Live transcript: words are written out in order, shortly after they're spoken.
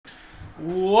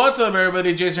What's up,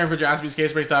 everybody? Jason here for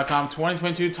JaspysCaseBreaks.com.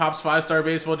 2022 Topps 5-Star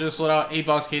Baseball just sold out.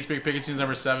 8-box case break Pikachu's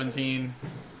number 17.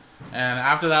 And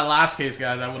after that last case,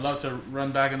 guys, I would love to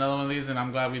run back another one of these, and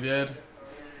I'm glad we did.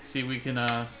 See if we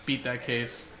can beat that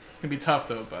case. It's going to be tough,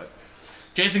 though, but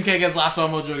Jason K gets last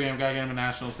spot mojo game. Gotta get him a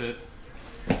Nationals hit.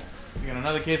 We got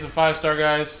another case of 5-star,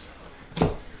 guys.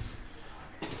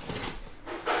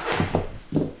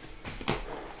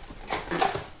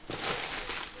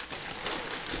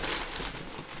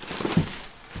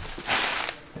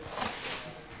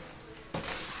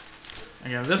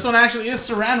 Again, this one actually is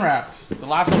saran wrapped. The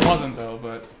last one wasn't, though,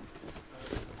 but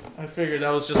I figured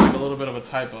that was just like a little bit of a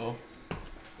typo.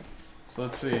 So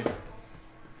let's see.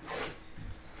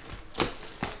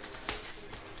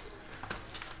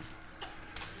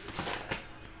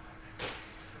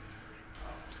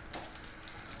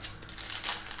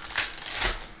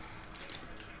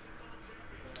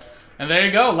 And there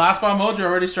you go. Last spot mojo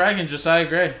already striking. Josiah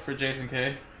Gray for Jason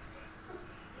K.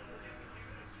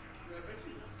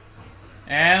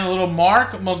 And a little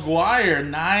Mark McGuire,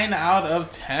 9 out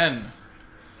of 10.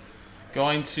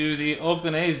 Going to the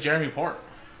Oakland A's, Jeremy Port.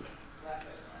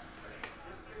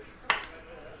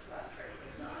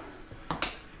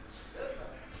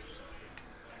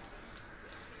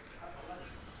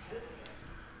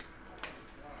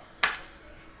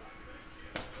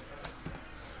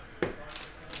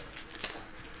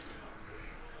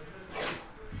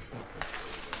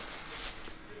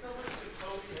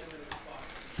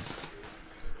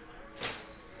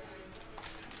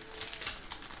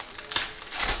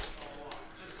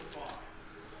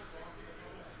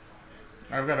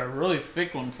 I've got a really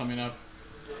thick one coming up.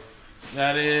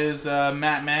 That is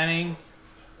Matt Manning.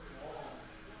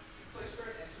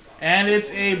 And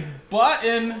it's a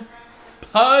button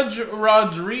Pudge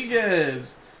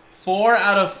Rodriguez. 4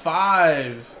 out of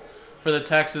 5 for the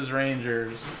Texas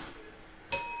Rangers.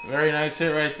 Very nice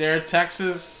hit right there.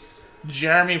 Texas,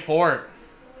 Jeremy Port.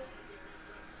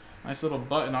 Nice little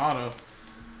button auto.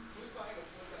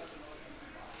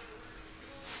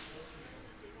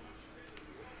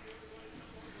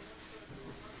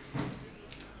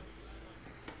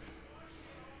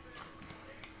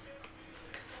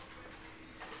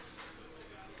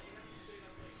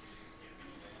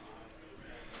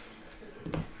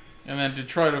 And then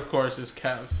Detroit, of course, is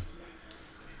Kev.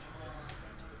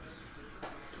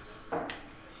 All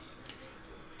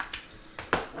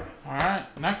right,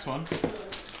 next one.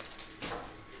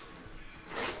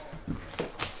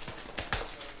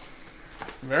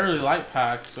 Very light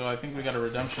pack, so I think we got a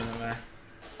redemption in there.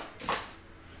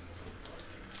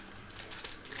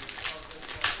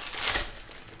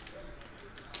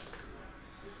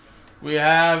 We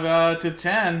have to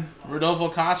 10, Rodolfo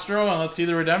Castro, and let's see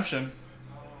the redemption.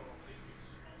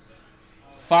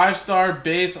 5-star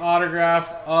base autograph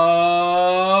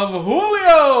of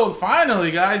Julio.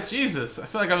 Finally, guys. Jesus. I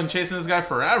feel like I've been chasing this guy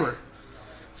forever.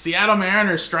 Seattle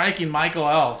Mariners striking Michael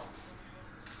L.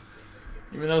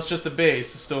 Even though it's just a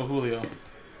base, it's still Julio.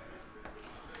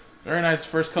 Very nice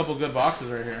first couple good boxes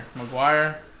right here.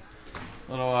 McGuire.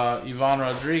 Little Ivan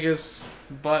Rodriguez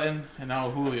button. And now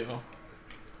Julio.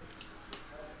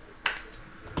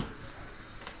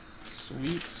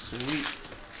 Sweet, sweet.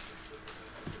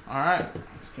 Alright.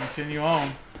 Continue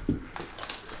on.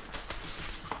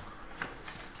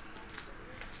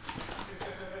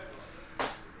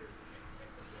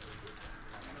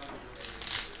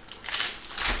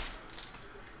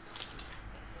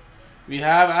 We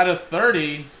have out of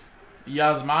 30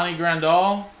 Yasmani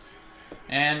Grandal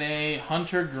and a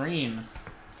Hunter Green.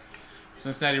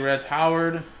 Cincinnati Reds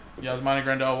Howard. Yasmani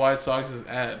Grandal White Sox is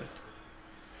Ed.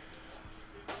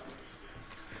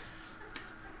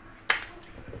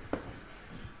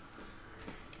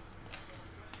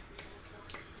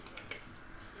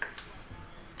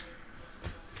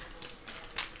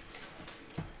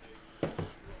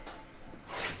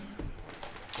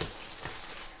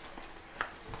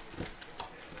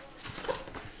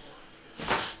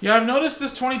 Yeah, I've noticed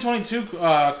this 2022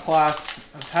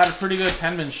 class has had a pretty good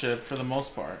penmanship for the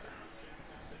most part.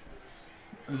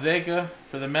 Zeka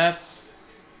for the Mets.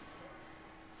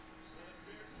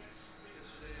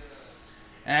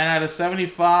 And at a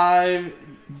 75,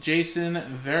 Jason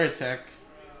Varitek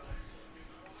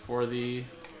for the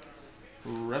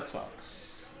Red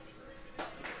Sox.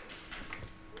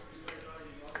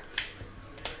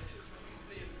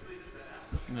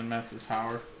 And then Mets is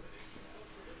Howard.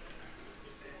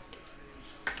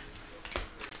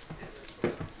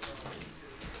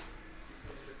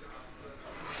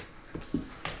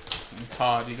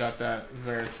 Todd, you got that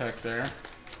Varitek there.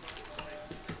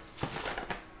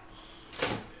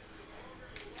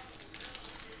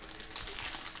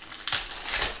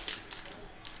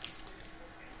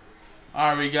 All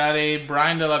right, we got a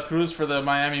Brian De La Cruz for the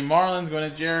Miami Marlins going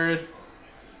to Jared.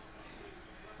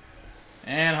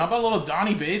 And how about a little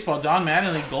Donnie Baseball, Don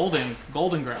Mattingly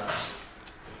Golden Grass.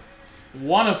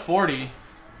 1 of 40.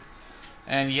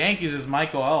 And Yankees is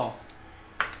Michael L.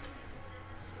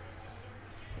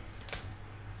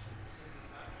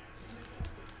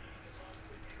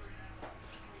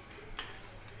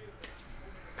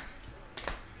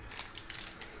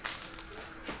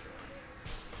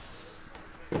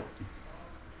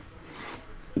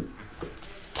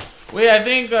 Wait, I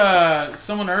think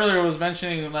someone earlier was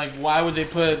mentioning, like, why would they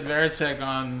put Veritek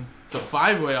on the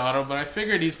 5-way auto, but I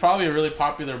figured he's probably a really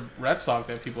popular Red Sox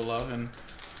that people love, and,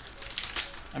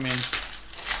 I mean,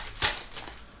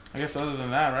 I guess other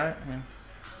than that, right? I mean,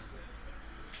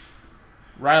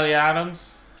 Riley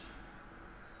Adams.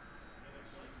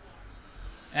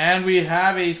 And we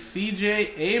have a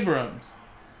CJ Abrams.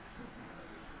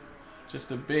 Just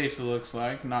the base, it looks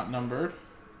like, not numbered.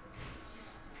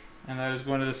 And that is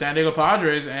going to the San Diego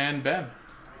Padres and Ben.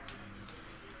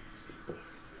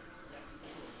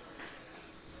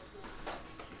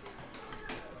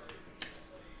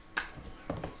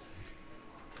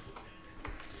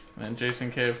 And then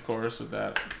Jason K, of course, with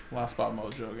that last spot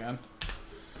mojo again.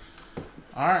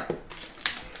 All right.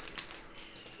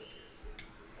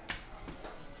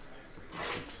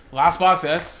 Last box,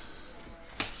 S.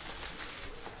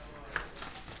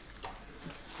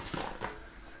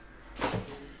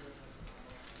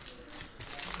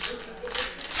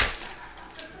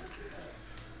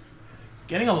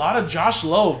 Getting a lot of Josh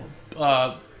Lowe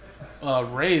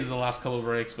rays the last couple of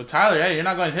breaks. But Tyler, yeah, you're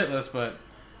not going hitless, but...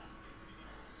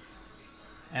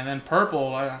 And then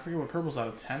purple, I forget what purple's out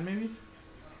of 10, maybe?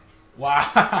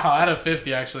 Wow, out of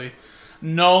 50, actually.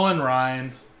 Nolan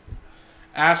Ryan.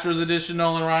 Astros edition,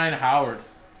 Nolan Ryan. Howard.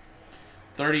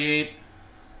 38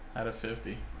 out of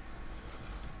 50.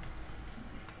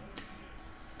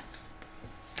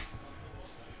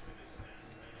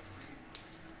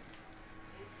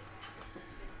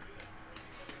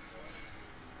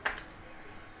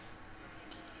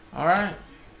 All right.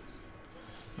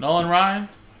 Nolan Ryan.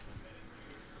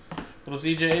 Little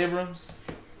CJ Abrams.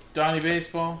 Donnie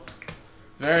Baseball.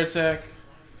 Veritek.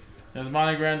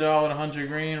 Yasmani Grandal with 100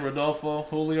 green. Rodolfo.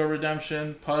 Julio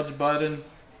Redemption. Pudge Budden.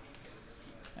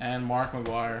 And Mark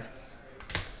McGuire.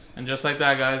 And just like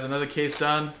that, guys, another case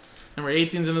done. Number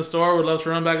 18's in the store. Would love to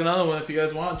run back another one if you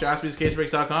guys want.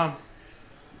 JaspysCaseBreaks.com.